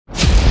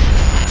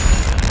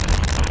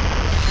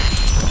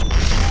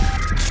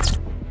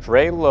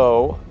Trey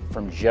Lowe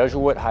from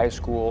Jesuit High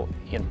School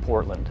in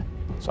Portland.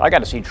 So I got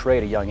to see Trey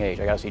at a young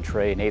age. I got to see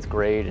Trey in 8th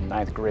grade and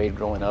 9th grade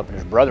growing up, and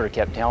his brother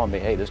kept telling me,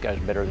 hey, this guy's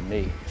better than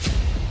me.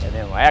 And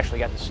then when I actually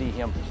got to see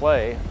him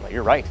play, well,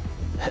 you're right,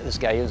 this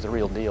guy is the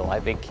real deal. I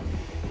think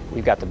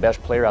we've got the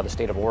best player out of the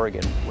state of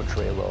Oregon with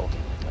Trey Lowe.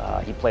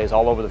 He plays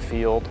all over the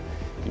field.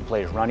 He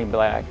plays running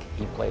back,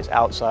 he plays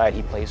outside,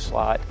 he plays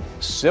slot.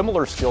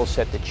 Similar skill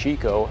set to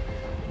Chico,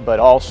 but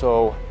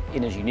also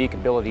in his unique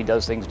ability, he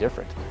does things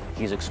different.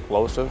 He's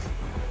explosive,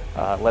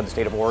 led the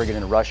state of Oregon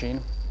in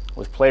rushing,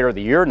 was Player of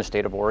the Year in the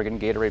state of Oregon,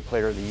 Gatorade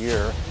Player of the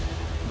Year,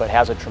 but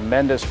has a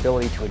tremendous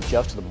ability to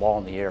adjust to the ball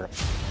in the air.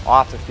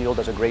 Off the field,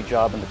 does a great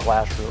job in the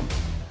classroom,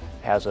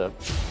 has a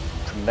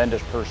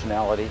tremendous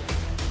personality,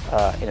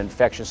 an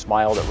infectious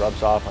smile that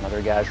rubs off on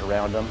other guys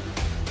around him,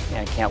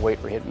 and can't wait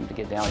for him to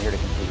get down here to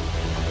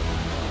compete.